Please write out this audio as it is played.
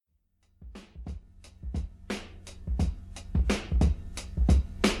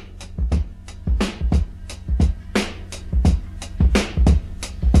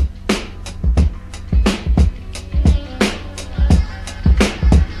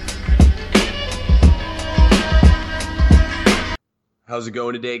How's it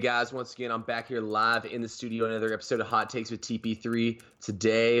going today, guys? Once again, I'm back here live in the studio. Another episode of Hot Takes with TP3.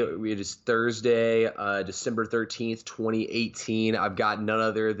 Today, it is Thursday, December 13th, 2018. I've got none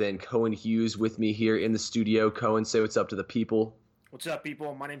other than Cohen Hughes with me here in the studio. Cohen, say what's up to the people. What's up,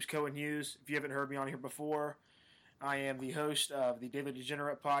 people? My name's Cohen Hughes. If you haven't heard me on here before, I am the host of the Daily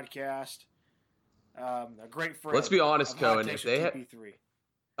Degenerate podcast. A great friend. Let's be honest, Cohen. If they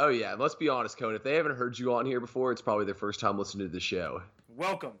Oh, yeah. Let's be honest, Cohen. If they haven't heard you on here before, it's probably their first time listening to the show.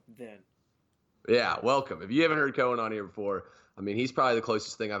 Welcome, then. Yeah, welcome. If you haven't heard Cohen on here before, I mean, he's probably the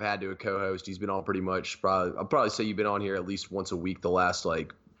closest thing I've had to a co-host. He's been on pretty much, I'll probably say you've been on here at least once a week the last,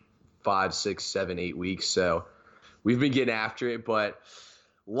 5, 6, 7, 8 weeks. So we've been getting after it, but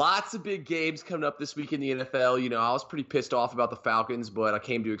lots of big games coming up this week in the NFL. You know, I was pretty pissed off about the Falcons, but I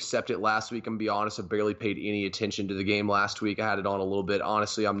came to accept it last week. I'm going to be honest, I barely paid any attention to the game last week. I had it on a little bit.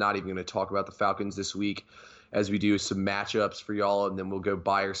 Honestly, I'm not even going to talk about the Falcons this week as we do some matchups for y'all, and then we'll go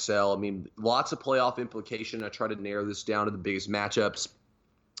buy or sell. I mean, lots of playoff implication. I try to narrow this down to the biggest matchups.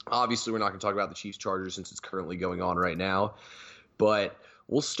 Obviously, we're not going to talk about the Chiefs-Chargers since it's currently going on right now, but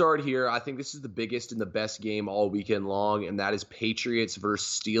we'll start here. I think this is the biggest and the best game all weekend long, and that is Patriots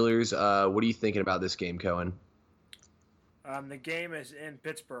versus Steelers. What are you thinking about this game, Cohen? The game is in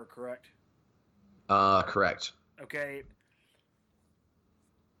Pittsburgh, correct? Correct. Okay.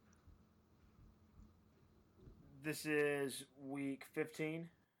 This is week 15?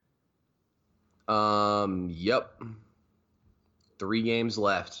 Yep. 3 games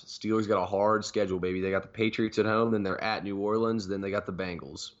left. Steelers got a hard schedule, baby. They got the Patriots at home, then they're at New Orleans, then they got the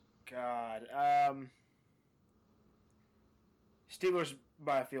Bengals. God. Steelers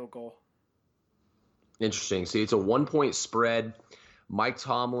by a field goal. Interesting. See, it's a 1-point spread. Mike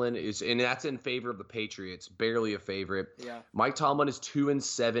Tomlin is, and that's in favor of the Patriots, barely a favorite. Yeah. Mike Tomlin is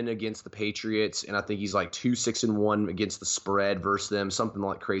 2-7 against the Patriots, and I think he's like 2-6-1 against the spread versus them, something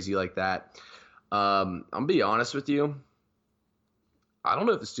like crazy like that. I'm gonna be honest with you. I don't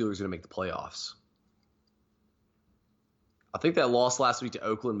know if the Steelers are going to make the playoffs. I think that loss last week to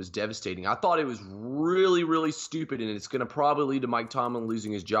Oakland was devastating. I thought it was really, really stupid, and it's going to probably lead to Mike Tomlin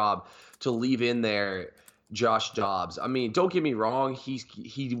losing his job to leave in there Josh Dobbs. I mean, don't get me wrong. He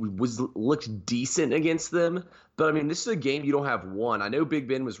looked decent against them, but, I mean, this is a game you don't have won. I know Big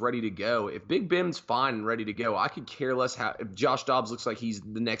Ben was ready to go. If Big Ben's fine and ready to go, I could care less if Josh Dobbs looks like he's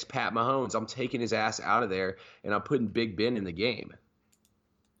the next Pat Mahomes. I'm taking his ass out of there, and I'm putting Big Ben in the game.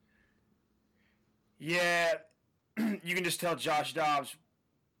 Yeah, you can just tell Josh Dobbs,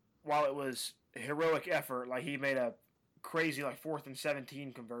 while it was a heroic effort, like he made a crazy 4th and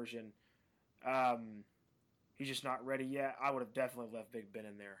 17 conversion. He's just not ready yet. I would have definitely left Big Ben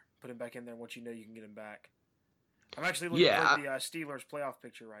in there. Put him back in there once you know you can get him back. I'm actually looking at the Steelers playoff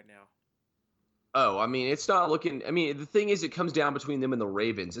picture right now. Oh, I mean, it's not looking – I mean, the thing is it comes down between them and the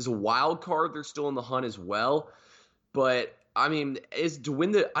Ravens. As a wild card, they're still in the hunt as well, but – I mean, I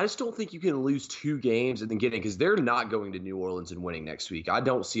just don't think you can lose 2 games and then get it because they're not going to New Orleans and winning next week. I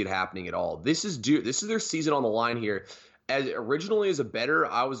don't see it happening at all. This is their season on the line here. As originally as a bettor,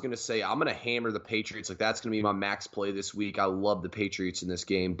 I was going to say I'm going to hammer the Patriots. That's going to be my max play this week. I love the Patriots in this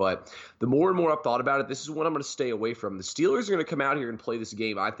game. But the more and more I've thought about it, this is what I'm going to stay away from. The Steelers are going to come out here and play this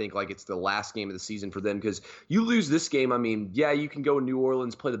game, I think, like it's the last game of the season for them because you lose this game. I mean, yeah, you can go to New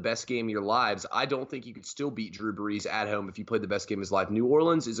Orleans, play the best game of your lives. I don't think you could still beat Drew Brees at home if you played the best game of his life. New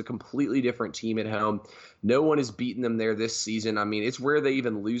Orleans is a completely different team at home. No one has beaten them there this season. I mean, it's rare they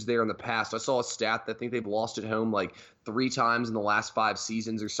even lose there in the past. I saw a stat that I think they've lost at home 3 times in the last 5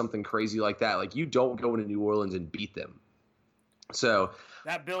 seasons or something crazy like that. You don't go into New Orleans and beat them. So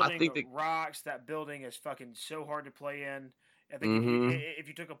that building rocks. That building is fucking so hard to play in. I think if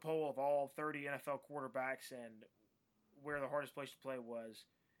you took a poll of all 30 NFL quarterbacks and where the hardest place to play was,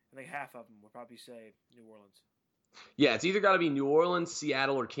 I think half of them would probably say New Orleans. Yeah, it's either got to be New Orleans,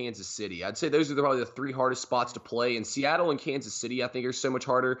 Seattle, or Kansas City. I'd say those are probably the 3 hardest spots to play. And Seattle and Kansas City, I think, are so much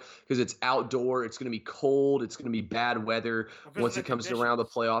harder because it's outdoor. It's going to be cold. It's going to be bad weather once it comes around the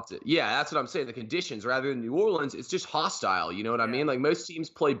playoffs. Yeah, that's what I'm saying. The conditions, rather than New Orleans, it's just hostile. You know what I mean? Most teams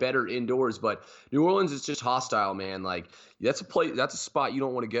play better indoors, but New Orleans is just hostile, man. That's a spot you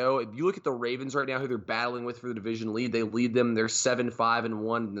don't want to go. If you look at the Ravens right now, who they're battling with for the division lead, they lead them. They're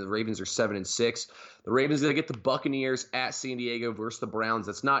 7-5-1, and the Ravens are 7-6. The Ravens are going to get the Buccaneers at San Diego versus the Browns.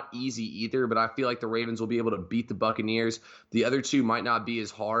 That's not easy either, but I feel like the Ravens will be able to beat the Buccaneers. The other 2 might not be as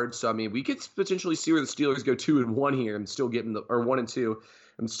hard. So, I mean, we could potentially see where the Steelers go 2-1 here and still get or 1-2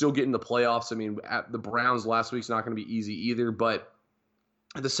 and still get in the playoffs. I mean, at the Browns last week's not going to be easy either, but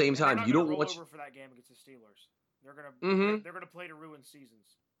at the same time, you don't want over for that game against the Steelers. They're going to play to ruin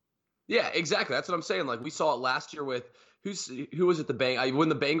seasons. Yeah, exactly. That's what I'm saying. Like we saw it last year with who was it? When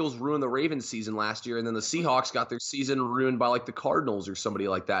the Bengals ruined the Ravens season last year, and then the Seahawks got their season ruined by like the Cardinals or somebody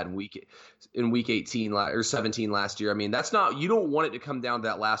like that in week 18 or 17 last year. I mean, that's not, you don't want it to come down to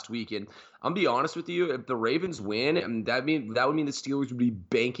that last week. And I'm gonna be honest with you, if the Ravens win, and that would mean the Steelers would be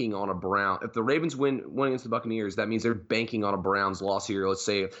banking on a Brown. If the Ravens win against the Buccaneers, that means they're banking on a Browns loss here. Let's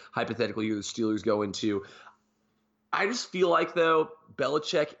say hypothetically the Steelers go into. I just feel like, though,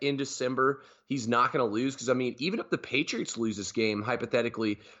 Belichick in December, he's not going to lose because, I mean, even if the Patriots lose this game,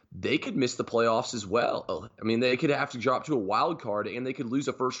 hypothetically, they could miss the playoffs as well. I mean, they could have to drop to a wild card, and they could lose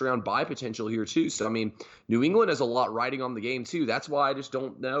a first-round bye potential here, too. So, I mean, New England has a lot riding on the game, too. That's why I just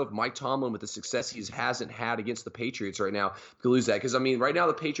don't know if Mike Tomlin, with the success he hasn't had against the Patriots right now, could lose that. Because, I mean, right now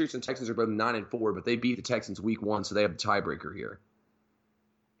the Patriots and Texans are both 9-4, but they beat the Texans week 1, so they have the tiebreaker here.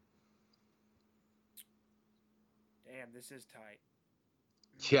 This is tight.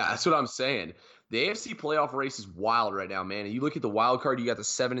 Yeah, that's what I'm saying. The AFC playoff race is wild right now, man. And you look at the wild card, you got the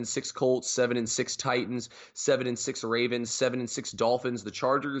 7-6 Colts, 7-6 Titans, 7-6 Ravens, 7-6 Dolphins. The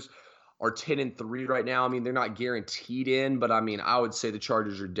Chargers are 10-3 right now. I mean, they're not guaranteed in, but I mean, I would say the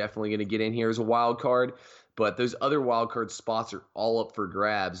Chargers are definitely going to get in here as a wild card. But those other wild card spots are all up for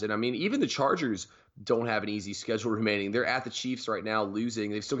grabs. And I mean, even the Chargers don't have an easy schedule remaining. They're at the Chiefs right now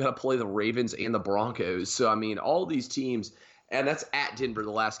losing. They've still got to play the Ravens and the Broncos. So, I mean, all these teams, and that's at Denver, the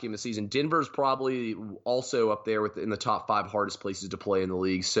last game of the season. Denver's probably also up there in the top 5 hardest places to play in the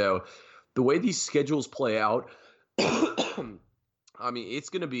league. So the way these schedules play out, I mean, it's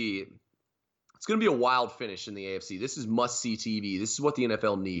going to be a wild finish in the AFC. This is must-see TV. This is what the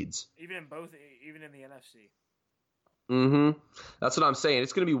NFL needs. Even in the NFC. That's what I'm saying.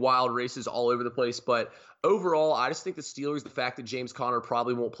 It's going to be wild races all over the place. But overall, I just think the Steelers, the fact that James Conner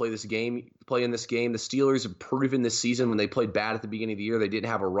probably won't play in this game, the Steelers have proven this season when they played bad at the beginning of the year, they didn't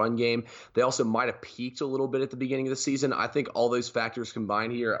have a run game. They also might have peaked a little bit at the beginning of the season. I think all those factors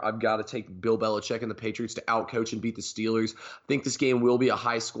combined here, I've got to take Bill Belichick and the Patriots to outcoach and beat the Steelers. I think this game will be a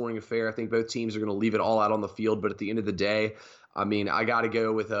high-scoring affair. I think both teams are going to leave it all out on the field. But at the end of the day, I mean, I got to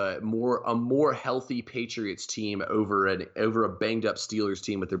go with a more healthy Patriots team over a banged up Steelers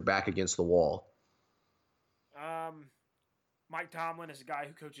team with their back against the wall. Mike Tomlin is a guy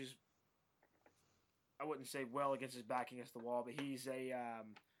who coaches, I wouldn't say well against his back against the wall, but he's a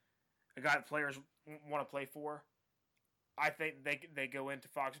guy that players want to play for. I think they go into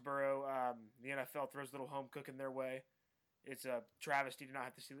Foxborough. The NFL throws a little home cooking their way. It's a travesty to not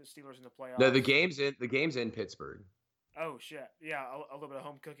have to see the Steelers in the playoffs. No, the game's in Pittsburgh. Oh, shit. Yeah, a little bit of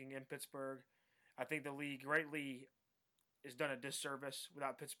home cooking in Pittsburgh. I think the league greatly has done a disservice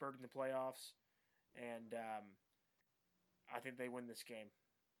without Pittsburgh in the playoffs. And I think they win this game.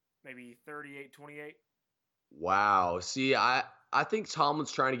 Maybe 38-28. Wow. See, I think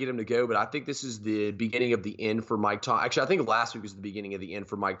Tomlin's trying to get him to go, but I think this is the beginning of the end for Mike Tomlin. Actually, I think last week was the beginning of the end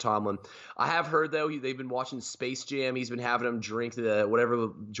for Mike Tomlin. I have heard, though, they've been watching Space Jam. He's been having him drink whatever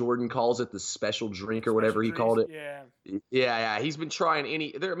Jordan calls it, the special drink or whatever he called it. Yeah. He's been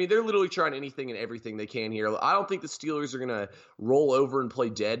trying they're literally trying anything and everything they can here. I don't think the Steelers are going to roll over and play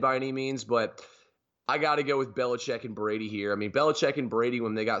dead by any means, but I got to go with Belichick and Brady here. I mean, Belichick and Brady,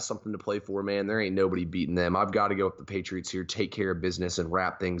 when they got something to play for, man, there ain't nobody beating them. I've got to go with the Patriots here, take care of business, and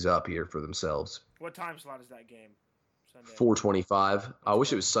wrap things up here for themselves. What time slot is that game? Sunday. 4:25. I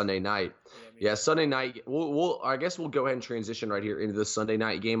wish it was Sunday night. Yeah, Sunday night. I guess we'll go ahead and transition right here into the Sunday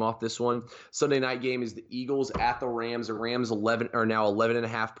night game off this one. Sunday night game is the Eagles at the Rams. The Rams are now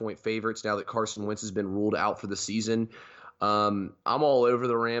 11.5-point favorites now that Carson Wentz has been ruled out for the season. I'm all over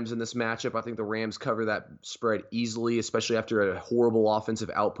the Rams in this matchup. I think the Rams cover that spread easily, especially after a horrible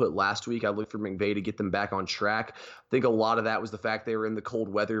offensive output last week. I look for McVay to get them back on track. I think a lot of that was the fact they were in the cold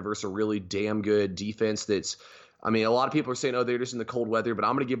weather versus a really damn good defense a lot of people are saying, they're just in the cold weather, but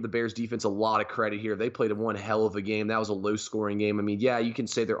I'm going to give the Bears defense a lot of credit here. They played one hell of a game. That was a low-scoring game. I mean, yeah, you can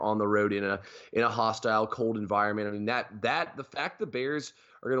say they're on the road in a hostile, cold environment. I mean, the fact the Bears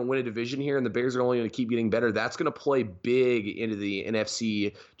are going to win a division here and the Bears are only going to keep getting better, that's going to play big into the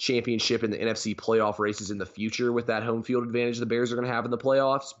NFC championship and the NFC playoff races in the future with that home field advantage the Bears are going to have in the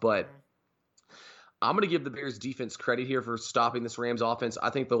playoffs. But I'm going to give the Bears defense credit here for stopping this Rams offense. I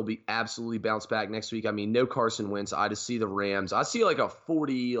think they'll be absolutely bounced back next week. I mean, no Carson Wentz. I just see the Rams. I see like a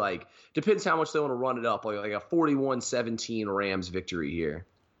 40, depends how much they want to run it up, like a 41-17 Rams victory here.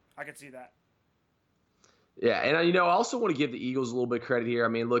 I can see that. Yeah, and I also want to give the Eagles a little bit of credit here. I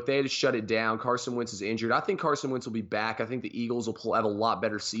mean, look, they had to shut it down. Carson Wentz is injured. I think Carson Wentz will be back. I think the Eagles will have a lot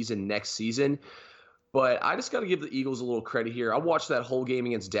better season next season. But I just got to give the Eagles a little credit here. I watched that whole game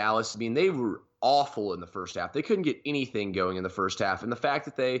against Dallas. I mean, they were awful in the first half. They couldn't get anything going in the first half. And the fact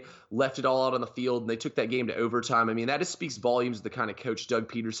that they left it all out on the field and they took that game to overtime, I mean, that just speaks volumes of the kind of coach Doug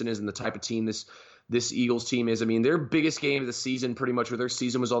Peterson is and the type of team this Eagles team is. I mean, their biggest game of the season, pretty much where their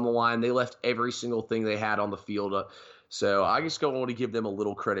season was on the line, they left every single thing they had on the field. So I just don't want to give them a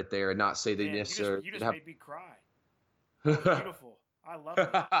little credit there and not say they necessarily. You just made me cry. That was beautiful. I love it.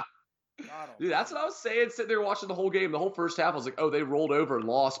 Dude, that's what I was saying, sitting there watching the whole game. The whole first half, I was like, oh, they rolled over and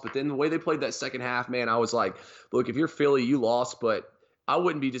lost. But then the way they played that second half, man, I was like, look, if you're Philly, you lost, but I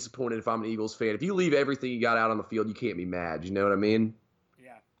wouldn't be disappointed if I'm an Eagles fan. If you leave everything you got out on the field, you can't be mad. You know what I mean?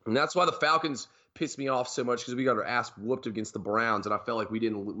 Yeah. And that's why the Falcons pissed me off so much, because we got our ass whooped against the Browns, and I felt like we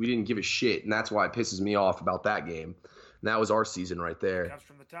didn't give a shit, and that's why it pisses me off about that game. And that was our season right there. It comes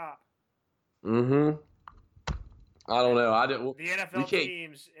from the top. Mm-hmm. I don't know. The NFL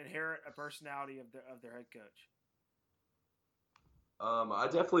teams inherit a personality of their head coach. I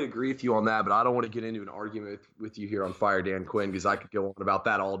definitely agree with you on that, but I don't want to get into an argument with you here on Fire Dan Quinn, because I could go on about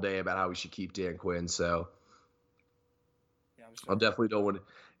that all day about how we should keep Dan Quinn. So yeah, I definitely don't want to.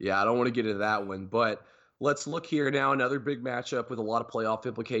 Yeah, I don't want to get into that one. But let's look here now. Another big matchup with a lot of playoff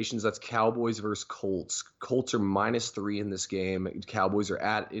implications. That's Cowboys versus Colts. Colts are -3 in this game. Cowboys are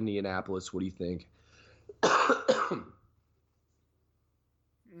at Indianapolis. What do you think?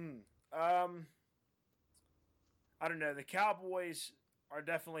 I don't know. The Cowboys are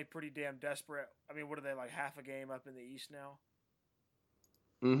definitely pretty damn desperate. I mean, what are they, like half a game up in the East now?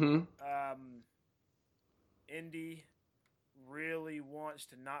 Mm-hmm. Indy really wants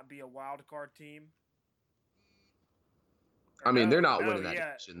to not be a wild card team. I mean, they're not winning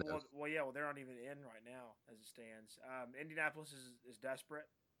that division, though. Well, they're not even in right now as it stands. Indianapolis is desperate.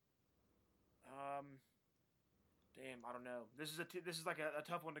 Damn, I don't know. This is like a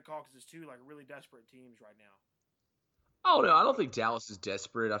tough one to call because it's two like really desperate teams right now. Oh no, I don't think Dallas is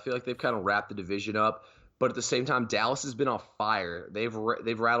desperate. I feel like they've kind of wrapped the division up, but at the same time, Dallas has been on fire. They've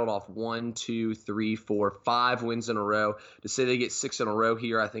rattled off 1, 2, 3, 4, 5 wins in a row. To say they get 6 in a row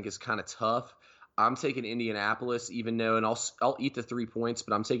here, I think is kind of tough. I'm taking Indianapolis, even though, and I'll eat the 3 points,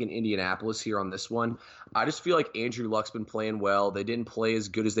 but I'm taking Indianapolis here on this one. I just feel like Andrew Luck's been playing well. They didn't play as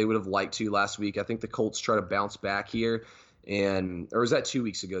good as they would have liked to last week. I think the Colts try to bounce back here, or was that 2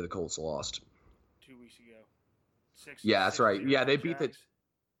 weeks ago the Colts lost? 2 weeks ago. Yeah, that's right. Yeah, they beat the.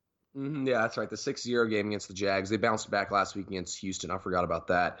 Yeah, that's right. The 6-0 game against the Jags. They bounced back last week against Houston. I forgot about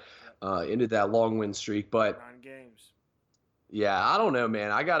that. Ended that long win streak, but 9 games. Yeah, I don't know,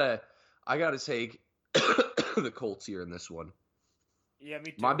 man. I gotta take the Colts here in this one. Yeah,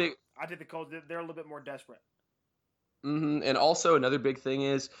 me too. I did the Colts. They're a little bit more desperate. And also another big thing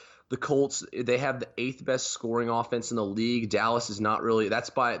is the Colts. They have the 8th best scoring offense in the league. Dallas is not really. That's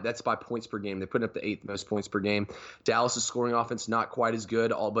by points per game. They're putting up the 8th most points per game. Dallas' scoring offense not quite as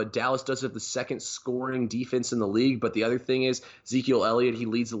good. But Dallas does have the 2nd scoring defense in the league. But the other thing is Ezekiel Elliott. He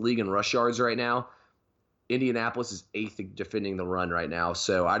leads the league in rush yards right now. Indianapolis is 8th defending the run right now.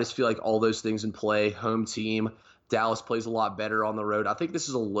 So I just feel like all those things in play. Home team. Dallas plays a lot better on the road. I think this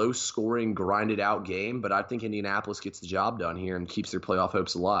is a low-scoring, grinded-out game, but I think Indianapolis gets the job done here and keeps their playoff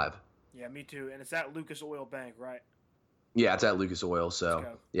hopes alive. Yeah, me too. And it's at Lucas Oil Bank, right? Yeah, it's at Lucas Oil. So,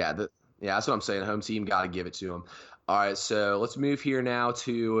 yeah, that's what I'm saying. Home team, got to give it to them. All right, so let's move here now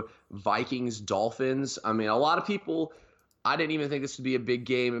to Vikings-Dolphins. I mean, a lot of people – I didn't even think this would be a big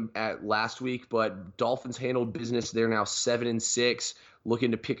game at last week, but Dolphins handled business. They're now 7-6,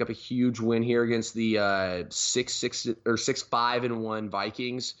 looking to pick up a huge win here against the 6-5-1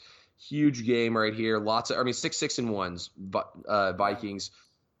 Vikings. Huge game right here. 6-6-1 Vikings.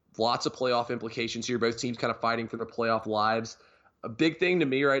 Lots of playoff implications here. Both teams kind of fighting for their playoff lives. A big thing to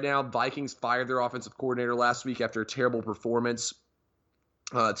me right now, Vikings fired their offensive coordinator last week after a terrible performance.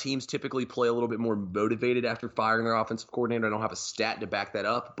 Teams typically play a little bit more motivated after firing their offensive coordinator. I don't have a stat to back that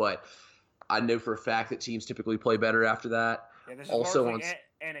up, but I know for a fact that teams typically play better after that. Yeah, this is also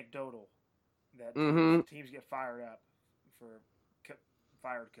anecdotal that teams get fired up for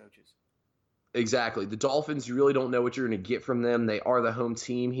fired coaches. Exactly. The Dolphins, you really don't know what you're going to get from them. They are the home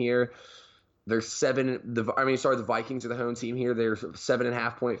team here. The Vikings are the home team here. They're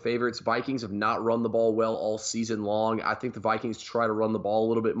 7.5-point favorites. Vikings have not run the ball well all season long. I think the Vikings try to run the ball a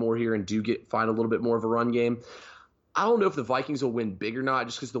little bit more here and find a little bit more of a run game. I don't know if the Vikings will win big or not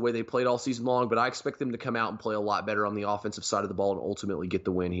just because of the way they played all season long, but I expect them to come out and play a lot better on the offensive side of the ball and ultimately get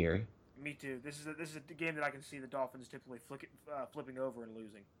the win here. Me too. This is a game that I can see the Dolphins typically flipping over and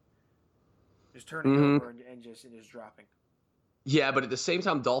losing. Just turning over and just dropping. Yeah, but at the same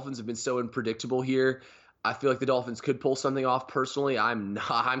time, Dolphins have been so unpredictable here. I feel like the Dolphins could pull something off. Personally, I'm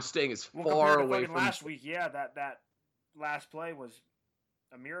staying as far away from last week. Yeah, that last play was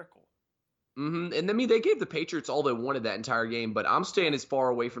a miracle. Mm-hmm. And I mean, they gave the Patriots all they wanted that entire game, but I'm staying as far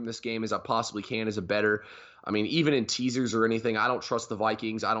away from this game as I possibly can as a bettor. I mean, even in teasers or anything, I don't trust the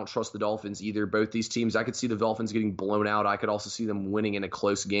Vikings. I don't trust the Dolphins either. Both these teams, I could see the Dolphins getting blown out. I could also see them winning in a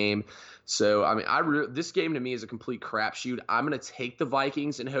close game. So, I mean, this game to me is a complete crapshoot. I'm going to take the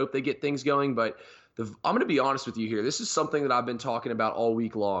Vikings and hope they get things going, but I'm going to be honest with you here. This is something that I've been talking about all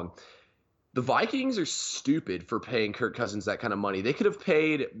week long. The Vikings are stupid for paying Kirk Cousins that kind of money. They could have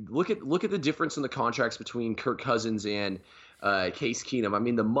paid. Look at the difference in the contracts between Kirk Cousins and Case Keenum. I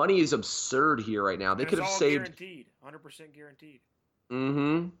mean, the money is absurd here right now. They could have saved guaranteed, 100% guaranteed.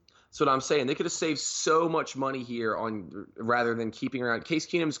 Mm-hmm. That's what I'm saying. They could have saved so much money here on rather than keeping around. Case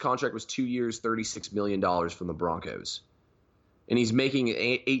Keenum's contract was 2 years, $36 million from the Broncos, and he's making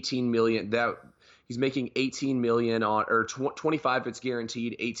 $18 million. He's making $18 million on, or 25 if it's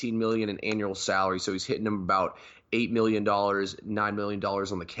guaranteed, $18 million in annual salary. So he's hitting him about $8 million, $9 million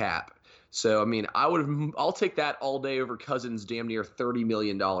on the cap. So I mean, I'll take that all day over Cousins' damn near $30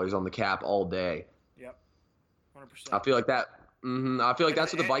 million on the cap all day. Yep, 100%. I feel like that. I feel like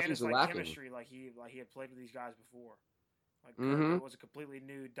that's what the Vikings are lacking. Chemistry, like he had played with these guys before. Like it was a completely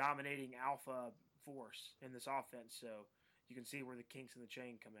new, dominating alpha force in this offense. So you can see where the kinks in the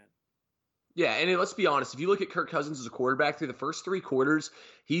chain come in. Yeah, and let's be honest. If you look at Kirk Cousins as a quarterback through the first 3 quarters,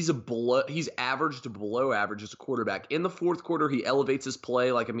 he's average to below average as a quarterback. In the fourth quarter, he elevates his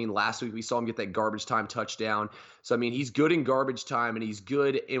play. Like, I mean, last week we saw him get that garbage time touchdown. So, I mean, he's good in garbage time, and he's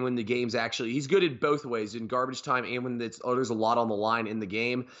good in when the game's he's good in both ways, in garbage time and when there's a lot on the line in the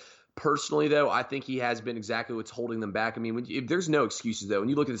game. Personally, though, I think he has been exactly what's holding them back. I mean, there's no excuses, though. When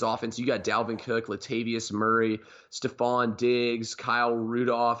you look at this offense, you got Dalvin Cook, Latavius Murray, Stephon Diggs, Kyle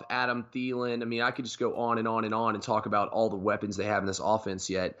Rudolph, Adam Thielen. I mean, I could just go on and on and on and talk about all the weapons they have in this offense,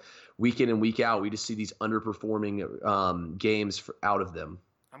 yet week in and week out, we just see these underperforming games out of them.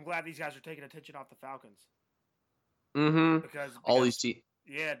 I'm glad these guys are taking attention off the Falcons. Mm-hmm. Because all these teams.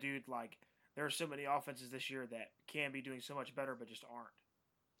 Yeah, dude, like, there are so many offenses this year that can be doing so much better but just aren't.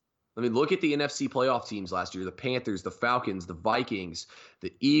 I mean, look at the NFC playoff teams last year. The Panthers, the Falcons, the Vikings,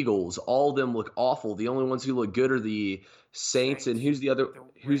 the Eagles, all of them look awful. The only ones who look good are the Saints. And who's the other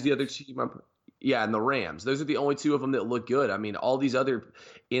team? Yeah, and the Rams. Those are the only 2 of them that look good. I mean, all these other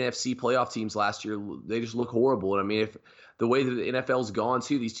NFC playoff teams last year, they just look horrible. And I mean, if the way that the NFL's gone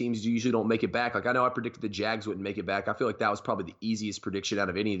too, these teams usually don't make it back. Like, I know I predicted the Jags wouldn't make it back. I feel like that was probably the easiest prediction out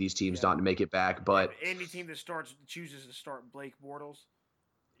of any of these teams not to make it back. But any team that chooses to start Blake Bortles,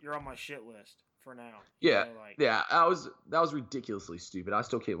 you're on my shit list for now. Yeah, that was ridiculously stupid. I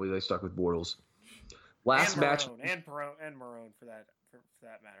still can't believe they stuck with Bortles. Last match and Marone for that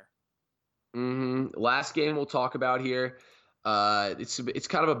matter. Last game we'll talk about here. It's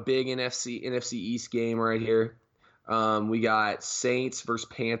kind of a big NFC East game right here. We got Saints versus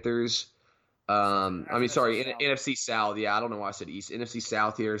Panthers. NFC South. Yeah, I don't know why I said East. NFC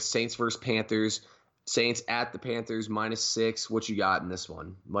South here. Saints versus Panthers. Saints at the Panthers -6. What you got in this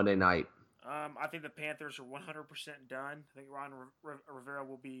one? Monday night. I think the Panthers are 100% done. I think Ron Rivera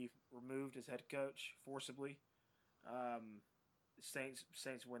will be removed as head coach forcibly. Saints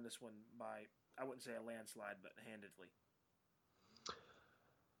win this one by, I wouldn't say a landslide, but handedly.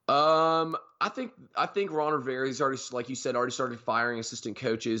 I think Ron Rivera's already, like you said, already started firing assistant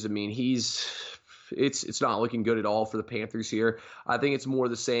coaches. I mean, it's not looking good at all for the Panthers here. I think it's more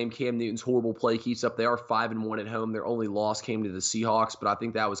the same. Cam Newton's horrible play keeps up. They are 5-1 at home. Their only loss came to the Seahawks, but I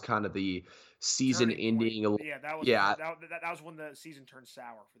think that was kind of the season ending. Yeah, that was when the season turned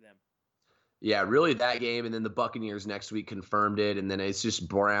sour for them. Yeah, really that game, and then the Buccaneers next week confirmed it, and then it's just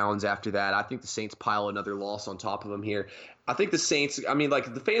Browns after that. I think the Saints pile another loss on top of them here. I think the Saints, I mean,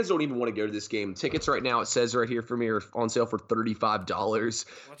 like, the fans don't even want to go to this game. Tickets right now, it says right here for me, are on sale for $35.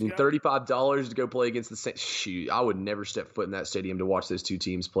 I mean, $35 to go play against the Saints. Shoot, I would never step foot in that stadium to watch those 2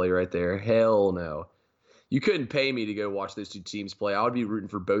 teams play right there. Hell no. You couldn't pay me to go watch those 2 teams play. I would be rooting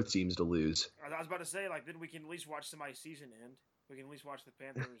for both teams to lose. I was about to say, like, then we can at least watch somebody's season end. We can at least watch the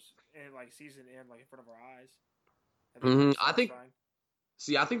Panthers season end in front of our eyes.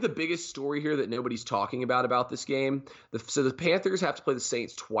 I think the biggest story here that nobody's talking about this game, so the Panthers have to play the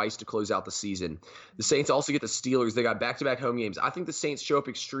Saints twice to close out the season. The Saints also get the Steelers. They got back-to-back home games. I think the Saints show up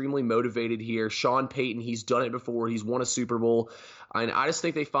extremely motivated here. Sean Payton, he's done it before. He's won a Super Bowl. And I just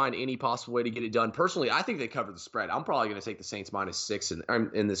think they find any possible way to get it done. Personally, I think they cover the spread. I'm probably going to take the Saints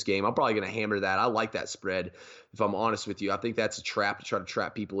 -6 in this game. I'm probably going to hammer that. I like that spread, if I'm honest with you. I think that's a trap to try to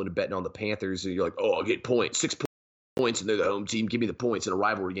trap people into betting on the Panthers. And you're like, oh, I'll get 6 points points and they're the home team. Give me the points in a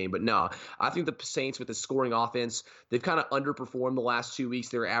rivalry game. But no, I think the Saints with the scoring offense, they've kind of underperformed the last 2 weeks.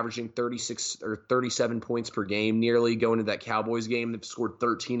 They're averaging 36 or 37 points per game nearly going into that Cowboys game. They've scored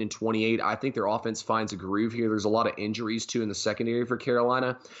 13 and 28. I think their offense finds a groove here. There's a lot of injuries too in the secondary for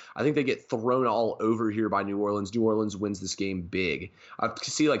Carolina. I think they get thrown all over here by New Orleans. New Orleans wins this game big. I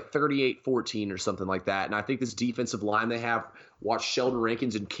see like 38-14 or something like that. And I think this defensive line they have, watch Sheldon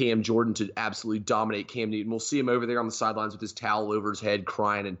Rankins and Cam Jordan to absolutely dominate Cam Newton. We'll see him over there on the sidelines with his towel over his head,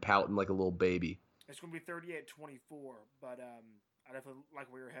 crying and pouting like a little baby. It's going to be 38-24, but I definitely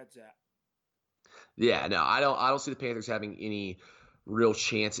like where your head's at. Yeah, no, I don't see the Panthers having any real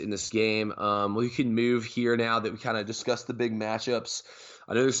chance in this game. We can move here now that we kind of discussed the big matchups.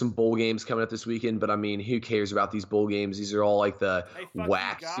 I know there's some bowl games coming up this weekend, but I mean, who cares about these bowl games? These are all like the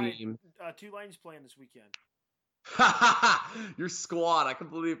whack team. Tulane's playing this weekend. Your squad. I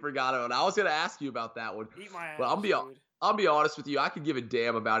completely forgot it. And I was going to ask you about that one. Eat my ass, but I'll be honest with you. I could give a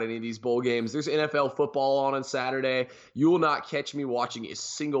damn about any of these bowl games. There's NFL football on Saturday. You will not catch me watching a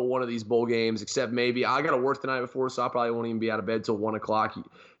single one of these bowl games, except maybe I got to work the night before, so I probably won't even be out of bed till 1 o'clock.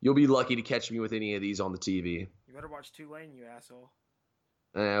 You'll be lucky to catch me with any of these on the TV. You better watch Tulane, you asshole.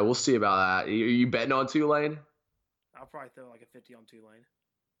 We'll see about that. Are you betting on Tulane? I'll probably throw like a 50 on Tulane.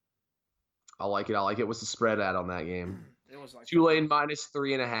 I like it. What's the spread at on that game? It was like Tulane minus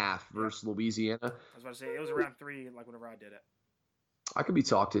 3.5 versus Louisiana. I was about to say it was around 3, like whenever I did it. I could be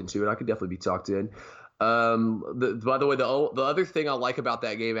talked into it. I could definitely be talked in. By the way, the other thing I like about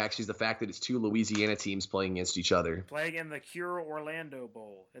that game actually is the fact that it's two Louisiana teams playing against each other. Playing in the Cure Orlando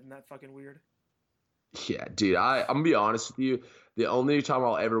Bowl. Isn't that fucking weird? Yeah, dude. I'm gonna be honest with you. The only time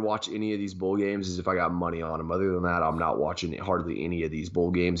I'll ever watch any of these bowl games is if I got money on them. Other than that, I'm not watching hardly any of these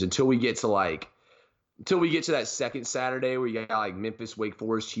bowl games until we get to that second Saturday where you got like Memphis, Wake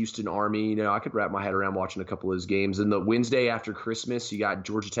Forest, Houston, Army. You know, I could wrap my head around watching a couple of those games. And the Wednesday after Christmas, you got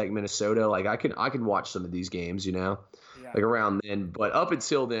Georgia Tech, Minnesota. Like I can watch some of these games. You know, like around then. But up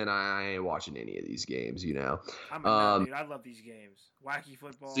until then, I ain't watching any of these games. You know, I'm a nerd, dude. I love these games. Wacky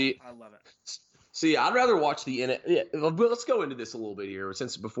football. I love it. See, I'd rather watch let's go into this a little bit here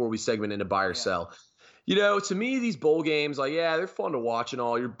before we segment into buy or sell. You know, to me, these bowl games, like, yeah, they're fun to watch and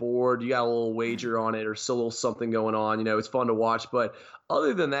all. You're bored. You got a little wager on it or still a little something going on. You know, it's fun to watch. But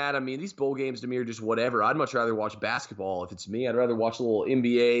other than that, I mean, these bowl games to me are just whatever. I'd much rather watch basketball. If it's me, I'd rather watch a little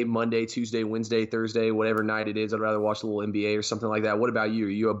NBA Monday, Tuesday, Wednesday, Thursday, whatever night it is. I'd rather watch a little NBA or something like that. What about you? Are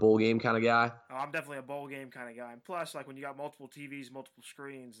you a bowl game kind of guy? Oh, I'm definitely a bowl game kind of guy. And plus, like, when you got multiple TVs, multiple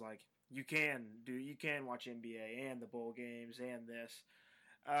screens, like, you can watch NBA and the bowl games and this.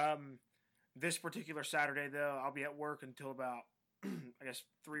 This particular Saturday, though, I'll be at work until about, I guess,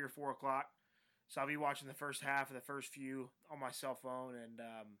 3 or 4 o'clock. So I'll be watching the first half of the first few on my cell phone and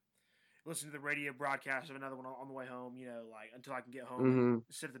listen to the radio broadcast of another one on the way home, you know, like until I can get home and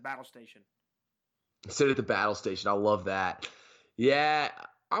sit at the battle station. Sit at the battle station. I love that. Yeah,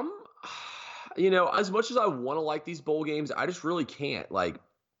 you know, as much as I want to like these bowl games, I just really can't. Like,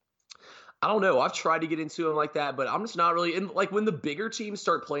 I don't know. I've tried to get into them like that, but I'm just not really. And like when the bigger teams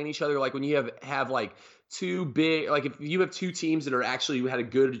start playing each other, like when you have like two big, like if you have two teams that are actually had a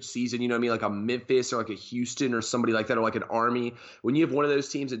good season, you know what I mean, like a Memphis or like a Houston or somebody like that, or like an Army. When you have one of those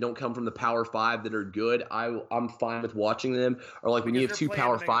teams that don't come from the Power Five that are good, I'm fine with watching them. Or like when you have two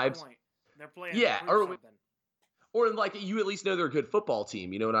Power Fives, they're playing. Yeah, or like you at least know they're a good football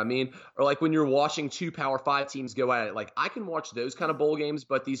team, you know what I mean? Or like when you're watching two Power 5 teams go at it, like I can watch those kind of bowl games,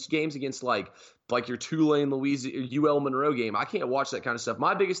 but these games against like your Tulane, Louisiana, UL Monroe game, I can't watch that kind of stuff.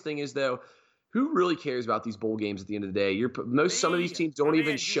 My biggest thing is though, who really cares about these bowl games at the end of the day? Some of these teams don't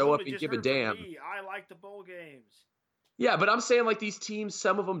even show up and give a damn. I like the bowl games. Yeah, but I'm saying like these teams,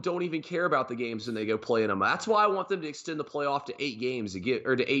 some of them don't even care about the games when they go play in them. That's why I want them to extend the playoff to 8 games,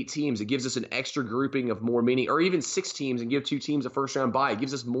 to 8 teams. It gives us an extra grouping of more meaning, or even 6 teams and give 2 teams a first round bye. It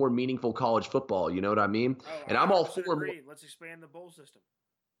gives us more meaningful college football. You know what I mean? And I'm all for agree. Let's expand the bowl system.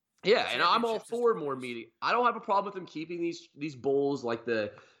 Yeah, and I'm all for more meeting. I don't have a problem with them keeping these bowls like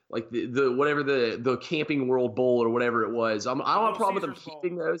the whatever the Camping World Bowl or whatever it was. I don't have a problem with them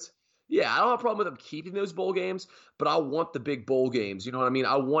keeping those. Yeah, I don't have a problem with them keeping those bowl games, but I want the big bowl games. You know what I mean?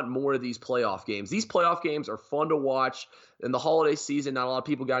 I want more of these playoff games. These playoff games are fun to watch. In the holiday season, not a lot of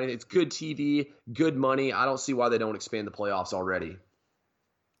people got anything. It's good TV, good money. I don't see why they don't expand the playoffs already.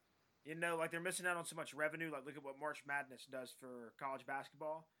 You know, like they're missing out on so much revenue. Like, look at what March Madness does for college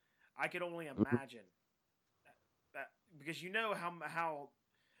basketball. I could only imagine that because you know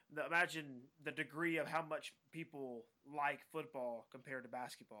imagine the degree of how much people like football compared to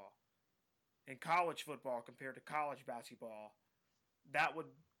basketball. And college football compared to college basketball, that would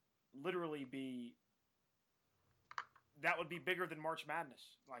literally be that would be bigger than March Madness.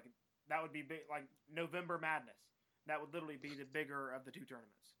 Like that would be big, like November Madness. That would literally be the bigger of the two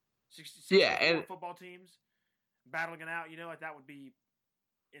tournaments. 64 and football teams battling it out. Like that would be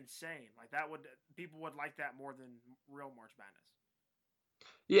insane. Like people would like that more than real March Madness.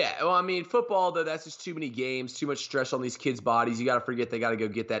 Yeah, well, I mean, football, though, that's just too many games, too much stress on these kids' bodies. You got to forget they got to go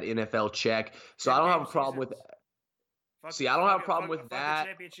get that NFL check. So I don't have a problem with that. I don't have a problem with that.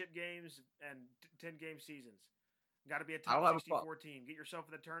 Championship games and 10-game seasons. Got to be a top 64 team. Get yourself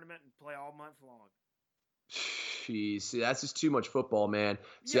in the tournament and play all month long. Jeez, see, that's just too much football, man.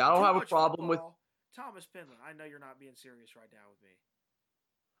 See, I don't have a problem with Thomas Penland. I know you're not being serious right now with me.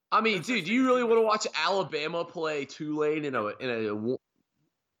 I mean, dude, do you really want to watch Alabama play Tulane in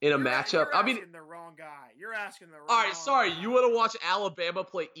a matchup? You're asking the wrong guy. You're asking the wrong guy. All right, sorry. You want to watch Alabama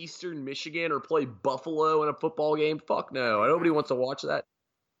play Eastern Michigan or play Buffalo in a football game? Fuck no. Nobody wants to watch that.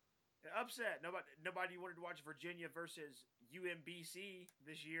 Upset. Nobody wanted to watch Virginia versus UMBC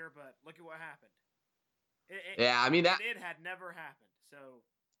this year, but look at what happened. It had never happened. So,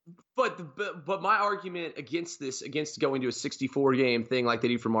 but my argument against going to a 64-game thing like they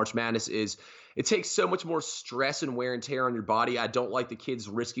do for March Madness is it takes so much more stress and wear and tear on your body. I don't like the kids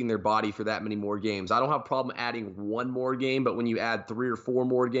risking their body for that many more games. I don't have a problem adding one more game, but when you add 3 or 4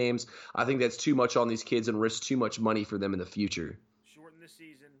 more games, I think that's too much on these kids and risk too much money for them in the future. Shorten the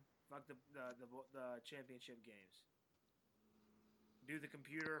season. Fuck the championship games. Do the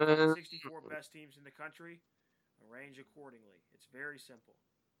computer for the 64 best teams in the country. Arrange accordingly. It's very simple.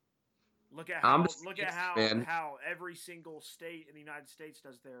 Look at how every single state in the United States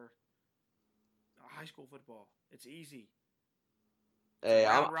does their high school football. It's easy. It's a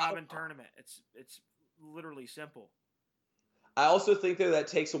round-robin tournament. It's literally simple. I also think that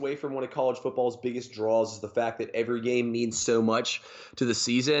takes away from one of college football's biggest draws is the fact that every game means so much to the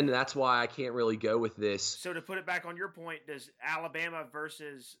season. That's why I can't really go with this. So to put it back on your point, does Alabama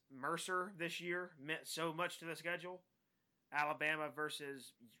versus Mercer this year meant so much to the schedule? Alabama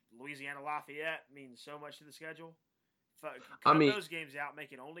versus Louisiana Lafayette means so much to the schedule? Cut those games out,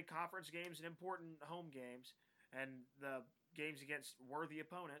 making only conference games and important home games, and the games against worthy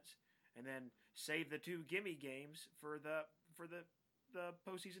opponents, and then save the 2 gimme games for the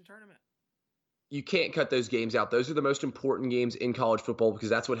postseason tournament. You can't cut those games out. Those are the most important games in college football because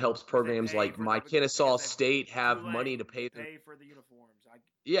that's what helps programs like Kennesaw State have money to pay for the uniforms.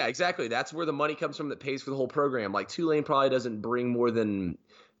 Yeah, exactly. That's where the money comes from that pays for the whole program. Like Tulane probably doesn't bring more than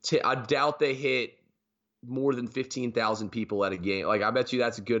I doubt they hit more than 15,000 people at a game. Like I bet you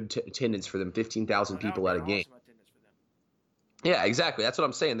that's a good attendance for them. 15,000 people at a game. Yeah, exactly. That's what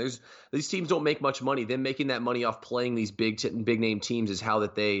I'm saying. These teams don't make much money. Them making that money off playing these big name teams is how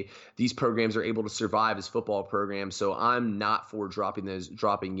these programs are able to survive as football programs. So I'm not for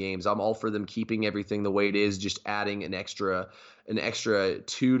dropping games. I'm all for them keeping everything the way it is, just adding an extra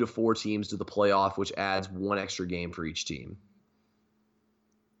 2 to 4 teams to the playoff, which adds 1 extra game for each team.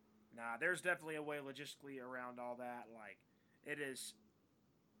 Nah, there's definitely a way logistically around all that. Like it is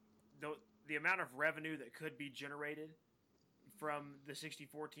the amount of revenue that could be generated from the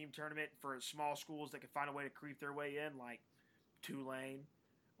 64-team tournament for small schools that can find a way to creep their way in, like Tulane,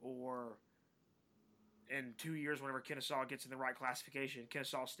 or in 2 years whenever Kennesaw gets in the right classification,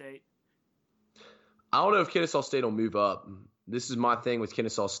 Kennesaw State. I don't know if Kennesaw State will move up. This is my thing with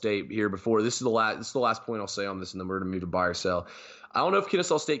Kennesaw State here before. This is the last point I'll say on this, and then we're going to move to buy or sell. I don't know if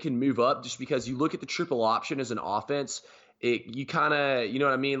Kennesaw State can move up just because you look at the triple option as an offense. You kind of, you know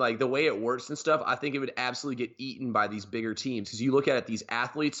what I mean? Like the way it works and stuff, I think it would absolutely get eaten by these bigger teams. Because you look at it, these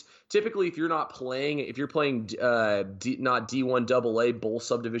athletes, typically if you're playing not D1 AA bowl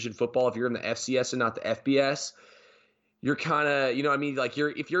subdivision football, if you're in the FCS and not the FBS, you're kind of, you know what I mean? Like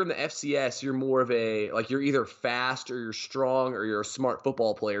if you're in the FCS, you're more of you're either fast or you're strong or you're a smart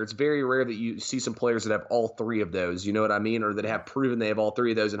football player. It's very rare that you see some players that have all 3 of those, you know what I mean? Or that have proven they have all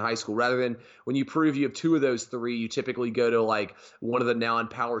 3 of those in high school. Rather than when you prove you have 2 of those 3, you typically go to like one of the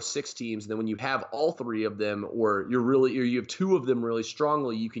non-Power 6 teams. And then when you have all 3 of them, or you have 2 of them really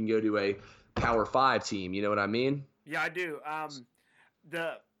strongly, you can go to a Power 5 team. You know what I mean? Yeah, I do.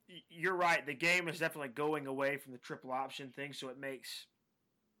 You're right. The game is definitely going away from the triple option thing, so it makes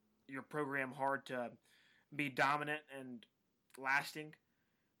your program hard to be dominant and lasting.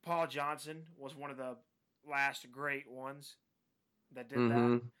 Paul Johnson was one of the last great ones that did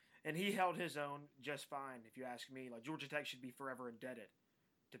that, and he held his own just fine, if you ask me. Like Georgia Tech should be forever indebted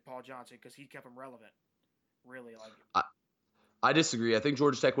to Paul Johnson because he kept him relevant. Really, I disagree. I think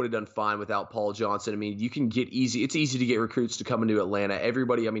Georgia Tech would have done fine without Paul Johnson. I mean, it's easy to get recruits to come into Atlanta.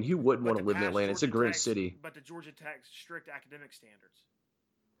 Everybody, I mean, who wouldn't want to live in Atlanta? It's a great city. But the Georgia Tech strict academic standards.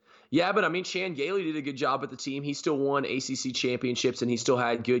 Yeah, but I mean, Chan Gailey did a good job with the team. He still won ACC championships, and he still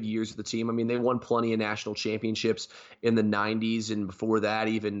had good years with the team. I mean, they won plenty of national championships in the 90s and before that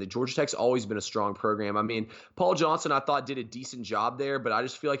even. The Georgia Tech's always been a strong program. I mean, Paul Johnson, I thought, did a decent job there, but I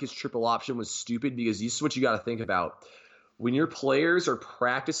just feel like his triple option was stupid because this is what you got to think about. When your players are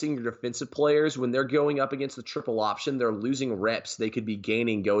practicing, your defensive players, when they're going up against the triple option, they're losing reps they could be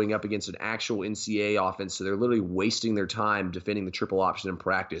gaining going up against an actual NCAA offense. So they're literally wasting their time defending the triple option in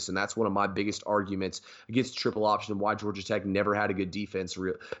practice. And that's one of my biggest arguments against triple option and why Georgia Tech never had a good defense.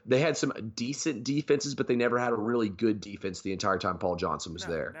 They had some decent defenses, but they never had a really good defense the entire time Paul Johnson was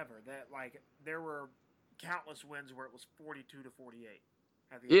there. Never. There were countless wins where it was 42 to 48.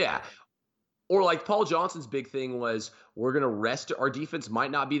 Yeah. Or like Paul Johnson's big thing was, we're going to rest. Our defense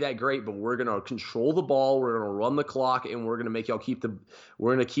might not be that great, but we're going to control the ball. We're going to run the clock, and we're going to make y'all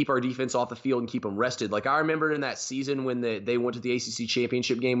we're going to keep our defense off the field and keep them rested. Like I remember in that season when they went to the ACC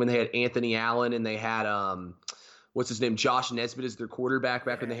championship game when they had Anthony Allen and they had what's his name, Josh Nesbitt as their quarterback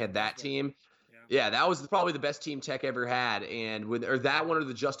back when they had that team. Yeah, that was probably the best team Tech ever had, and that one or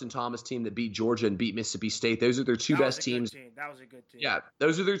the Justin Thomas team that beat Georgia and beat Mississippi State. Those are their two best teams. That was a good team. Yeah,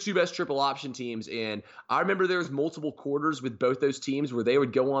 those are their two best triple option teams, and I remember there was multiple quarters with both those teams where they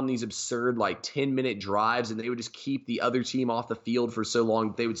would go on these absurd 10-minute drives, and they would just keep the other team off the field for so long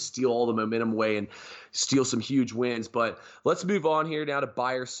that they would steal all the momentum away and steal some huge wins. But let's move on here now to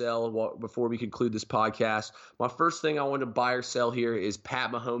buy or sell before we conclude this podcast. My first thing I want to buy or sell here is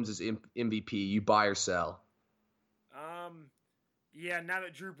Pat Mahomes as MVP. You buy or sell? Yeah, now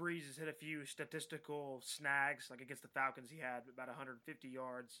that Drew Brees has hit a few statistical snags, like against the Falcons, he had about 150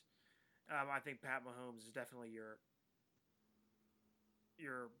 yards. I think Pat Mahomes is definitely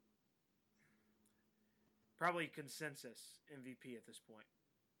your probably consensus MVP at this point.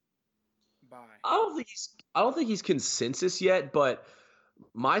 Bye. I don't think he's consensus yet, but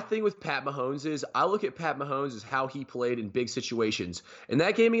my thing with Pat Mahomes is I look at Pat Mahomes as how he played in big situations. In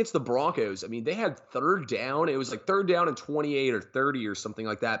that game against the Broncos, I mean, they had third down. It was like third down and 28 or 30 or something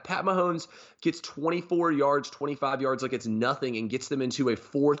like that. Pat Mahomes gets 24 yards, 25 yards like it's nothing and gets them into a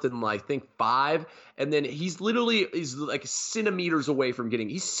fourth and I think 5. And then he's like centimeters away from getting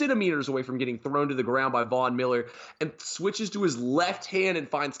thrown to the ground by Von Miller and switches to his left hand and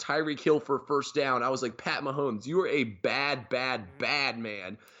finds Tyreek Hill for a first down. I was like, Pat Mahomes, you are a bad, bad, bad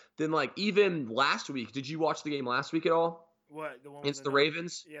man. Then even last week, did you watch the game last week at all? What, the one against the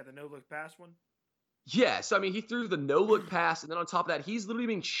Ravens? Yeah, the no-look pass one? Yes, I mean, he threw the no-look pass, and then on top of that, he's literally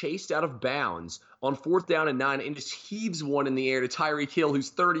being chased out of bounds on 4th down and 9 and just heaves one in the air to Tyreek Hill, who's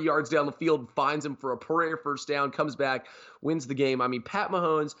 30 yards down the field, finds him for a prayer first down, comes back, wins the game. I mean, Pat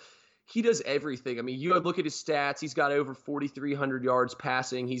Mahomes, he does everything. I mean, you look at his stats. He's got over 4,300 yards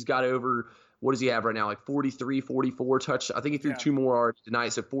passing. He's got over – what does he have right now? 43, 44 touch. I think he threw 2 more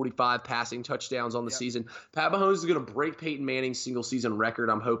tonight, so 45 passing touchdowns on the season. Pat Mahomes is going to break Peyton Manning's single-season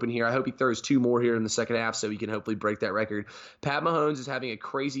record, I'm hoping here. I hope he throws 2 more here in the second half so he can hopefully break that record. Pat Mahomes is having a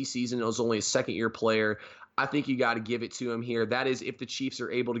crazy season. It was only a second-year player. I think you got to give it to him here. That is if the Chiefs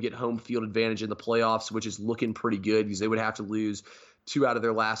are able to get home field advantage in the playoffs, which is looking pretty good because they would have to lose 2 out of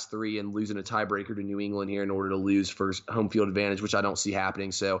their last 3 and losing a tiebreaker to New England here in order to lose for home field advantage, which I don't see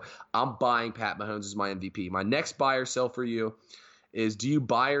happening. So I'm buying Pat Mahomes as my MVP. My next buy or sell for you is, do you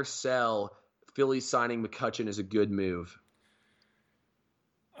buy or sell Philly signing McCutchen as a good move?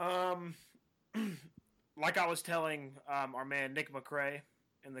 Like I was telling our man Nick McCray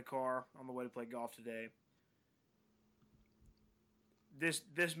in the car on the way to play golf today, this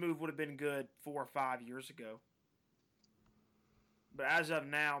move would have been good 4 or 5 years ago. But as of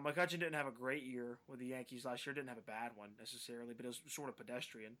now, McCutchen didn't have a great year with the Yankees last year. Didn't have a bad one necessarily, but it was sort of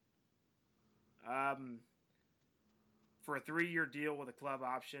pedestrian. For a 3-year deal with a club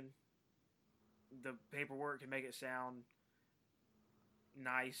option, the paperwork can make it sound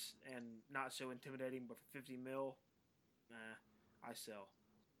nice and not so intimidating, but for $50 million, I sell.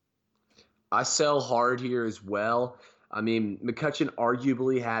 I sell hard here as well. I mean, McCutchen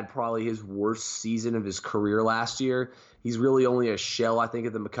arguably had probably his worst season of his career last year. He's really only a shell, I think,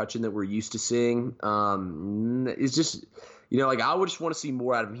 of the McCutchen that we're used to seeing. It's just, I would just want to see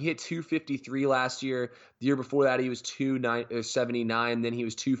more out of him. He hit 253 last year. The year before that, he was 279. Then he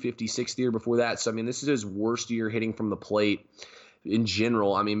was 256 the year before that. So, I mean, this is his worst year hitting from the plate in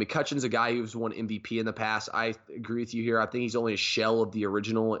general. I mean, McCutchen's a guy who's won MVP in the past. I agree with you here. I think he's only a shell of the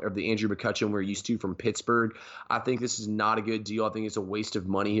original, of the Andrew McCutchen we're used to from Pittsburgh. I think this is not a good deal. I think it's a waste of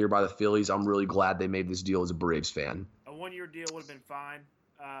money here by the Phillies. I'm really glad they made this deal as a Braves fan. A 1-year deal would have been fine.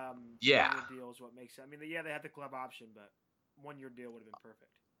 Yeah. 1-year deal is what makes it. I mean, they had the club option, but 1-year deal would have been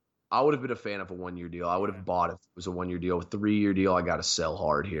perfect. I would have been a fan of a 1-year deal. I would have bought if it was a 1-year deal. A 3-year deal, I got to sell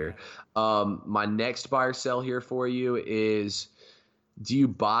hard here. My next buy or sell here for you is, do you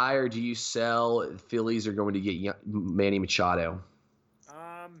buy or do you sell? Phillies are going to get Manny Machado.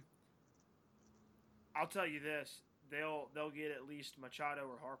 I'll tell you this: they'll get at least Machado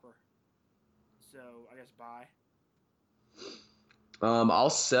or Harper. So I guess buy. I'll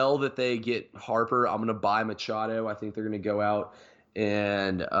sell that they get Harper. I'm going to buy Machado. I think they're going to go out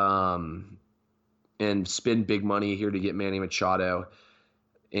and spend big money here to get Manny Machado.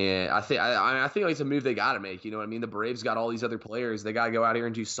 And I think it's a move they got to make. You know what I mean? The Braves got all these other players. They got to go out here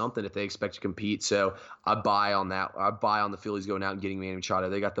and do something if they expect to compete. So I buy on that. I buy on the Phillies going out and getting Manny Machado.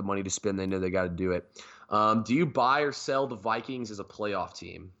 They got the money to spend. They know they got to do it. Do you buy or sell the Vikings as a playoff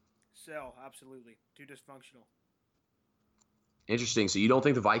team? Sell, absolutely. Too dysfunctional. Interesting. So you don't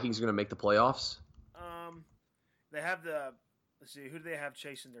think the Vikings are going to make the playoffs? They have the. Let's see. Who do they have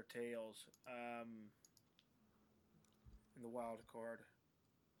chasing their tails? In the wild card.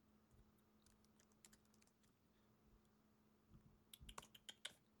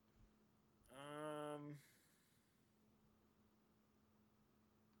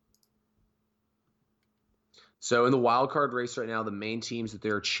 So in the wild card race right now, the main teams that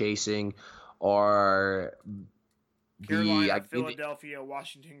they're chasing are Carolina, Philadelphia,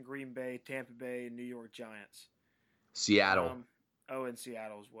 Washington, Green Bay, Tampa Bay, and New York Giants. Seattle. And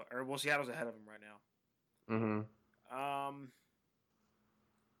Seattle's what? Seattle's ahead of them right now. Mm-hmm.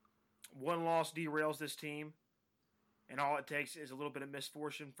 One loss derails this team, and all it takes is a little bit of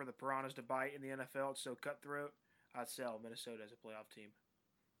misfortune for the Piranhas to bite in the NFL. It's so cutthroat. I'd sell Minnesota as a playoff team.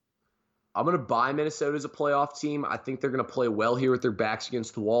 I'm going to buy Minnesota as a playoff team. I think they're going to play well here with their backs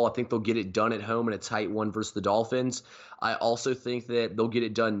against the wall. I think they'll get it done at home in a tight one versus the Dolphins. I also think that they'll get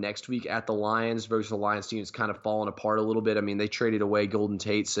it done next week at the Lions versus the Lions team. It's kind of fallen apart a little bit. I mean, they traded away Golden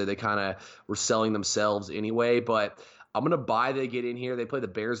Tate, so they kind of were selling themselves anyway. But I'm going to buy they get in here. They played the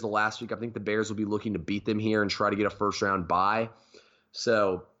Bears the last week. I think the Bears will be looking to beat them here and try to get a first-round bye.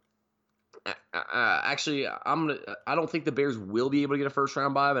 So actually, I don't think the Bears will be able to get a first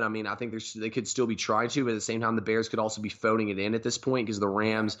round bye, but I mean, I think they could still be trying to. But at the same time, the Bears could also be phoning it in at this point because the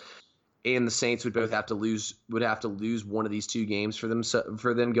Rams and the Saints would both have to lose one of these two games for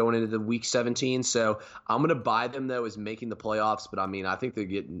them going into the Week 17. So I'm going to buy them though as making the playoffs. But I mean, I think they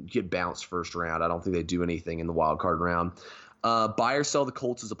get bounced first round. I don't think they do anything in the wild card round. Buy or sell the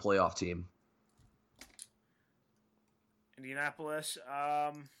Colts as a playoff team. Indianapolis.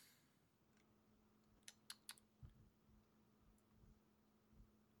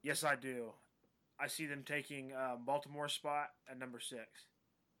 Yes, I do. I see them taking Baltimore's spot at number 6.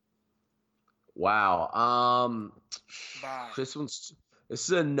 Wow. Bye. This is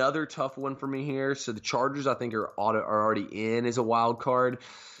another tough one for me here. So the Chargers, I think, are already in as a wild card.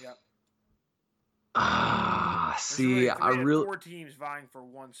 Yep. See, I really 4 teams vying for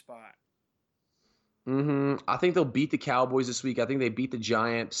one spot. I think they'll beat the Cowboys this week. I think they beat the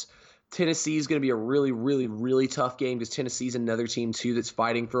Giants. Tennessee is going to be a really, really, really tough game because Tennessee's another team, too, that's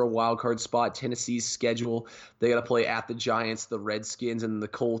fighting for a wild card spot. Tennessee's schedule, they got to play at the Giants, the Redskins, and the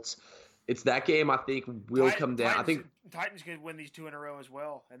Colts. It's that game I think will come down. I think Titans could win these 2 in a row as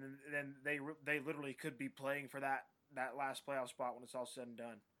well, and then they literally could be playing for that last playoff spot when it's all said and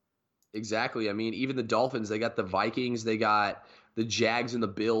done. Exactly. I mean, even the Dolphins, they got the Vikings, they got the Jags and the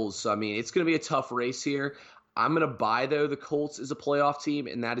Bills. So, I mean, it's going to be a tough race here. I'm going to buy, though, the Colts as a playoff team,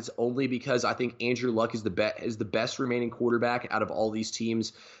 and that is only because I think Andrew Luck is the best remaining quarterback out of all these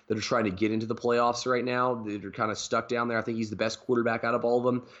teams that are trying to get into the playoffs right now. They're kind of stuck down there. I think he's the best quarterback out of all of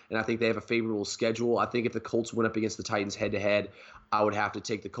them, and I think they have a favorable schedule. I think if the Colts went up against the Titans head-to-head, I would have to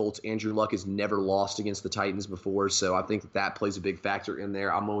take the Colts. Andrew Luck has never lost against the Titans before, so I think that plays a big factor in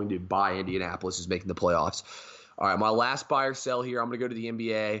there. I'm going to buy Indianapolis as making the playoffs. All right, my last buy or sell here, I'm going to go to the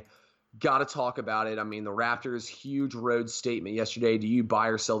NBA. Got to talk about it. I mean, the Raptors, huge road statement yesterday. Do you buy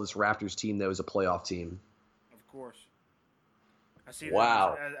or sell this Raptors team, though, as a playoff team? Of course. I see them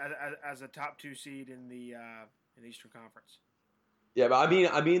as a top 2 seed in the Eastern Conference. Yeah, but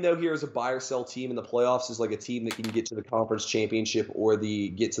I mean, though, here as a buy or sell team in the playoffs is like a team that can get to the conference championship or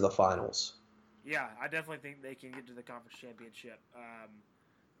get to the finals. Yeah, I definitely think they can get to the conference championship.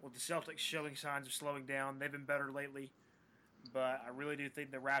 With the Celtics showing signs of slowing down, they've been better lately. But I really do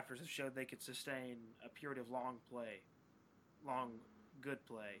think the Raptors have showed they could sustain a period of good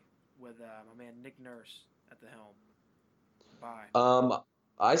play with my man Nick Nurse at the helm. Bye.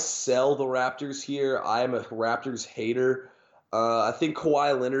 I sell the Raptors here. I am a Raptors hater. I think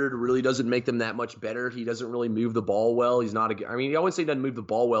Kawhi Leonard really doesn't make them that much better. He doesn't really move the ball well. He's not I mean, I wouldn't say he doesn't move the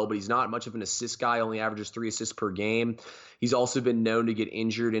ball well, but he's not much of an assist guy, only averages 3 assists per game. He's also been known to get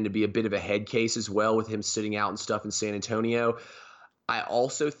injured and to be a bit of a head case as well with him sitting out and stuff in San Antonio. I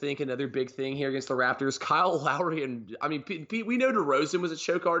also think another big thing here against the Raptors, Kyle Lowry, and I mean, we know DeRozan was a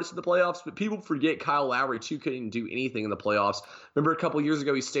choke artist in the playoffs, but people forget Kyle Lowry too couldn't do anything in the playoffs. Remember a couple years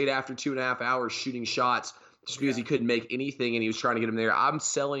ago, he stayed after 2.5 hours shooting shots just because he couldn't make anything and he was trying to get him there. I'm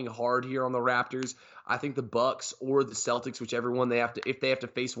selling hard here on the Raptors. I think the Bucks or the Celtics, whichever one they have to, if they have to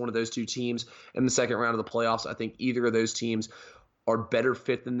face one of those two teams in the second round of the playoffs, I think either of those teams are better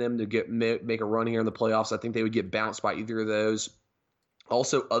fit than them to make a run here in the playoffs. I think they would get bounced by either of those.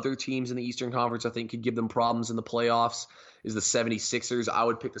 Also, other teams in the Eastern Conference I think could give them problems in the playoffs is the 76ers. I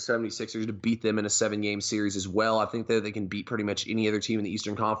would pick the 76ers to beat them in a 7-game series as well. I think that they can beat pretty much any other team in the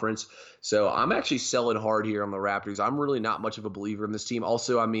Eastern Conference. So I'm actually selling hard here on the Raptors. I'm really not much of a believer in this team.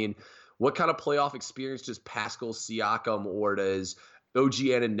 Also, I mean, what kind of playoff experience does Pascal Siakam or does OG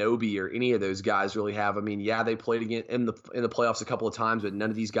Anunoby or any of those guys really have? I mean, yeah, they played again in the playoffs a couple of times, but none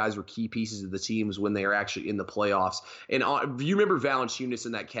of these guys were key pieces of the teams when they are actually in the playoffs. And you remember Valanciunas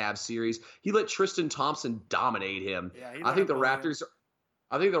in that Cavs series? He let Tristan Thompson dominate him. Yeah, I think the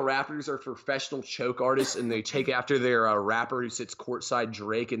Raptors are professional choke artists, and they take after their rapper who sits courtside,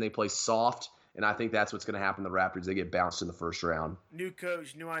 Drake, and they play soft. And I think that's what's going to happen to the Raptors. They get bounced in the first round. New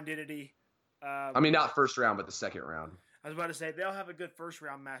coach, new identity. I mean, not first round, but the second round. I was about to say they'll have a good first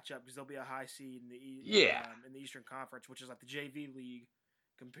round matchup because they'll be a high seed in the in the Eastern Conference, which is like the JV league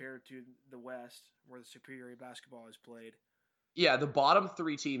compared to the West, where the superior basketball is played. Yeah, the bottom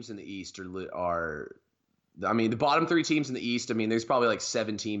 3 teams in the East are I mean, the bottom 3 teams in the East. I mean, there's probably like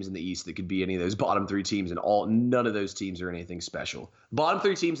 7 teams in the East that could be any of those bottom 3 teams, and none of those teams are anything special. Bottom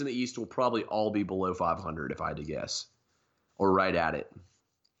 3 teams in the East will probably all be below 500 if I had to guess, or right at it.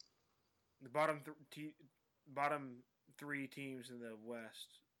 The bottom 3 teams in the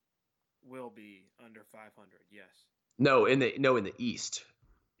West will be under 500. Yes. No, in the East.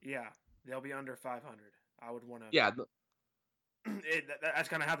 Yeah, they'll be under 500. I would want to. Yeah. That's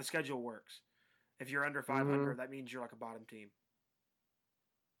kind of how the schedule works. If you're under 500, that means you're like a bottom team.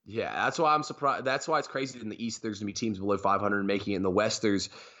 Yeah, that's why I'm surprised. That's why it's crazy in the East there's going to be teams below 500 making it. In the West, there's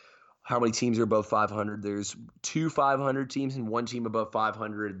how many teams are above 500? There's 2 500 teams and 1 team above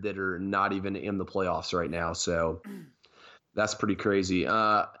 500 that are not even in the playoffs right now. So that's pretty crazy.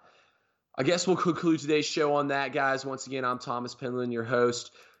 I guess we'll conclude today's show on that, guys. Once again, I'm Thomas Penland, your host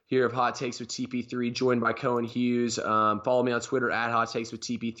here of Hot Takes with TP3, joined by Cohen Hughes. Follow me on Twitter at Hot Takes with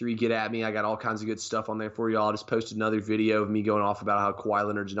TP3. Get at me. I got all kinds of good stuff on there for y'all. I just posted another video of me going off about how Kawhi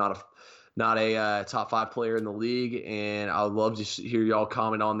Leonard's not a top 5 player in the league, and I would love to hear y'all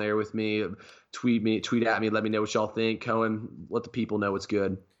comment on there with me. Tweet at me. Let me know what y'all think. Cohen, let the people know what's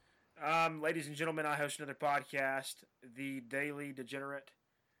good. Ladies and gentlemen, I host another podcast, The Daily Degenerate.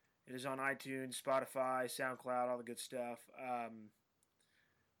 It is on iTunes, Spotify, SoundCloud, all the good stuff.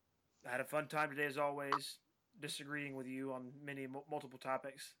 I had a fun time today, as always, disagreeing with you on multiple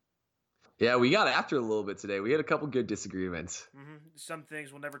topics. Yeah, we got after a little bit today. We had a couple good disagreements. Mm-hmm. Some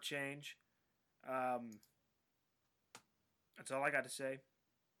things will never change. That's all I got to say.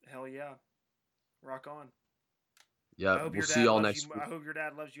 Hell yeah. Rock on. Yeah, we'll see y'all next week. I hope your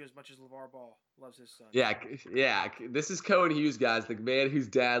dad loves you as much as LeVar Ball loves his son. Yeah. This is Cohen Hughes, guys, the man whose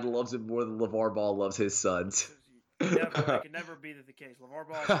dad loves him more than LeVar Ball loves his sons. It can never be the case. LeVar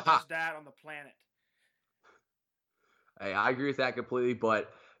Ball is the best dad on the planet. Hey, I agree with that completely,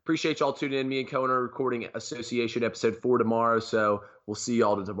 but appreciate y'all tuning in. Me and Cohen are recording Association episode 4 tomorrow, so we'll see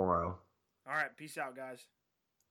y'all tomorrow. All right, peace out, guys.